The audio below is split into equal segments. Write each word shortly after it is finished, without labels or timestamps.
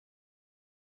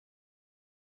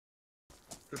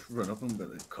Just run up and be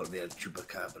like, call me El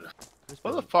Chupacabra.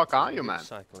 What the fuck are you, man?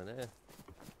 Cycling here.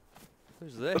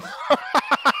 Who's this?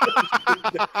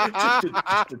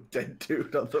 just a dead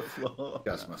dude on the floor.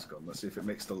 Gas mask on, let's see if it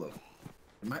makes the look.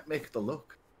 It might make the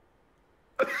look.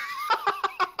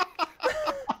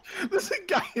 There's a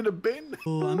guy in a bin.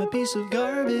 Oh, I'm a piece of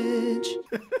garbage.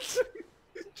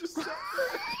 Just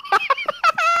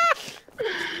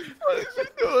What is he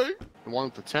doing? The one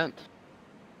with the tent.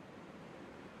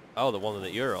 Oh, the one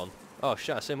that you're on. Oh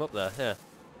shit, I see him up there, yeah.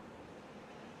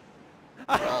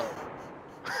 Oh.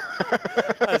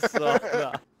 I saw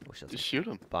that. Just shoot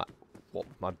him. Bat. What,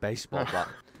 my baseball bat?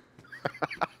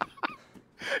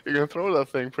 You're gonna throw that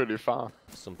thing pretty far.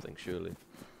 Something, surely.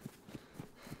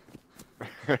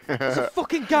 There's a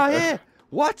fucking guy here!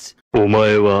 What?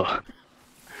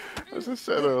 As I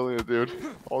said earlier, dude,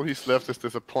 all he's left is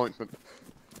disappointment.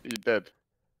 He's dead.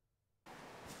 I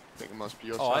think it must be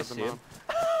your Oh, I side, see man. him.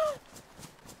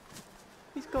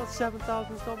 He's got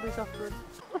 7,000 zombies after him.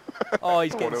 Oh,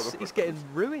 he's getting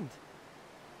ruined.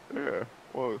 Yeah,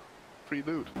 well, free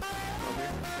loot.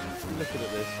 Looking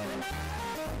at this.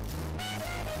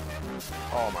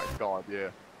 Oh my god, yeah.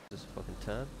 Just fucking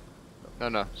turn.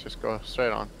 No, just go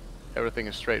straight on. Everything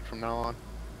is straight from now on.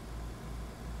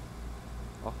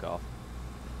 Fuck off.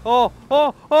 Oh!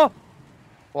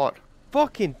 What?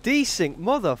 Fucking desync,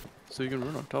 mother. So you can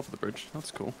run on top of the bridge. That's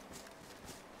cool.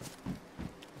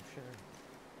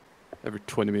 Every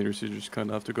 20 meters you just kind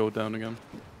of have to go down again.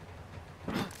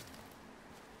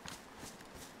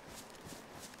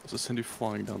 Does it send you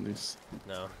flying down these?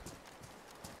 No.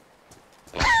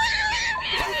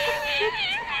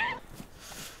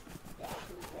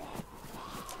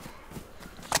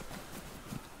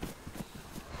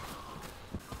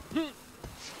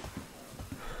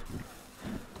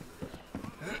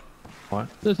 What?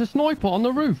 There's a sniper on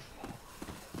the roof.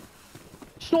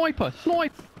 Sniper!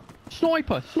 Sniper!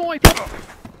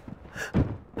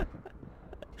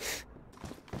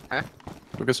 Huh?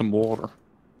 Go get some water. What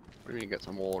do you mean get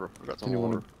some water? We got some Didn't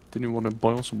water. you want to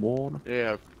boil some water?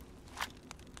 Yeah.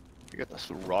 You get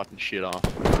this rotten shit off.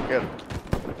 Get it.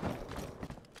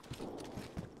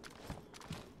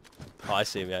 Oh, I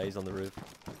see him, yeah, he's on the roof.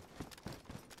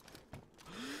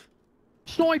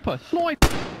 Sniper!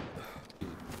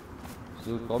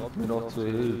 So kommt mir noch zur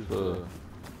Hilfe.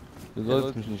 Du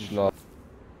sollst mich nicht schlagen.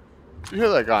 You hear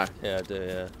that guy? Yeah, I do,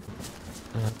 yeah.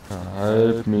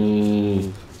 Help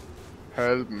me.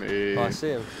 Help me. Oh, I see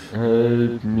him.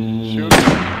 Help me. Shoot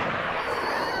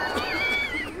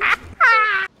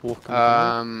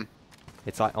him.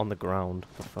 It's like on the ground.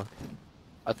 What the fuck?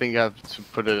 I think you have to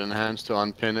put it in hands to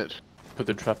unpin it. Put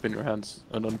the trap in your hands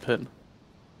and unpin.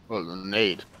 Well, the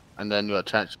nade. And then you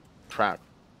attach the trap.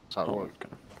 That's how it Oh, works.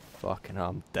 okay. Fucking hell,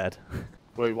 I'm dead.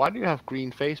 Wait, why do you have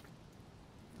green face?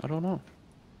 I don't know.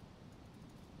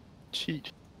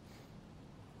 Cheat.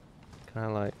 Can I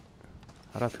like...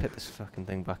 How do I pick this fucking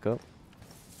thing back up?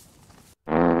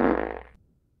 Can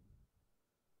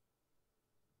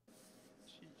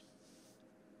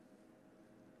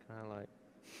I like...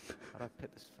 How do I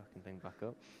pick this fucking thing back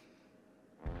up?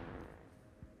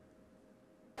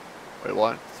 Wait,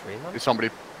 what? 3-man? Is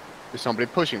somebody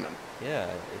pushing them? Yeah,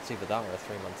 it's either that or a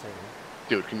 3-man team.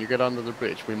 Dude, can you get under the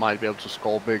bridge? We might be able to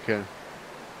score big here.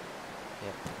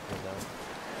 Yep, go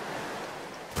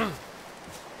down.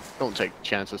 Don't take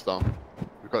chances though.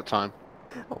 We've got time.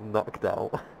 I'm knocked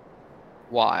out.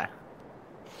 Why?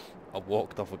 I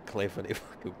walked off a cliff and it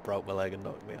fucking broke my leg and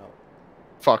knocked me out.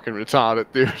 Fucking retarded,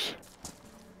 dude.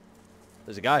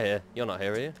 There's a guy here. You're not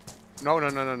here, are you? No.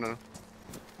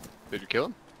 Did you kill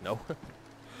him? No.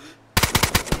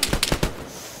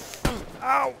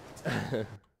 Ow!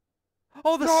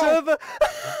 Oh, the server!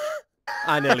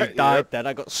 I nearly died then.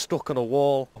 I got stuck on a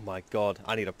wall. Oh my god.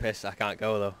 I need a piss. I can't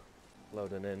go though.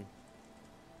 Loading in.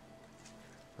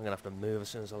 I'm gonna have to move as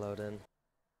soon as I load in.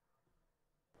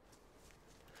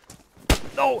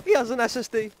 No! He has an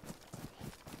SSD!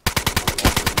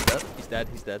 He's dead.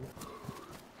 He's dead.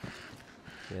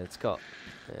 Yeah, it's got...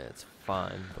 Yeah, it's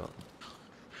fine, but...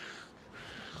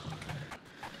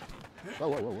 Whoa,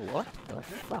 what? The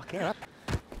fuck, yeah.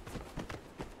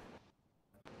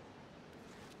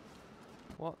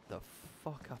 What the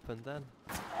fuck happened then?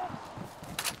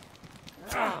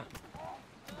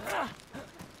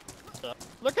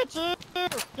 Look at you!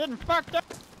 Getting fucked up!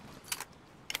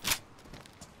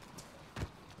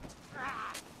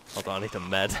 Hold on, I need a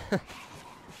med.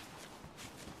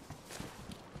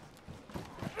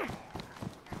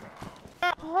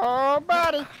 Oh,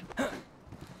 buddy!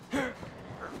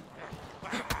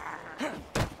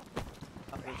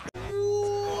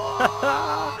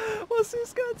 What's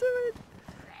this guy doing?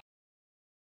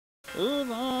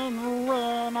 Even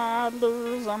when I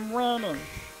lose, I'm winning.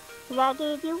 'Cause I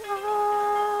give you all.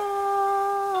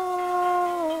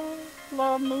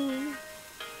 Love me.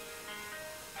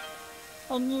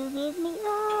 And you give me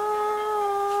all.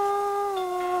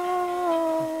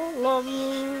 Love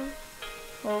you.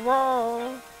 Of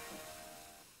all.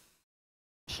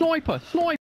 Sniper! Sniper!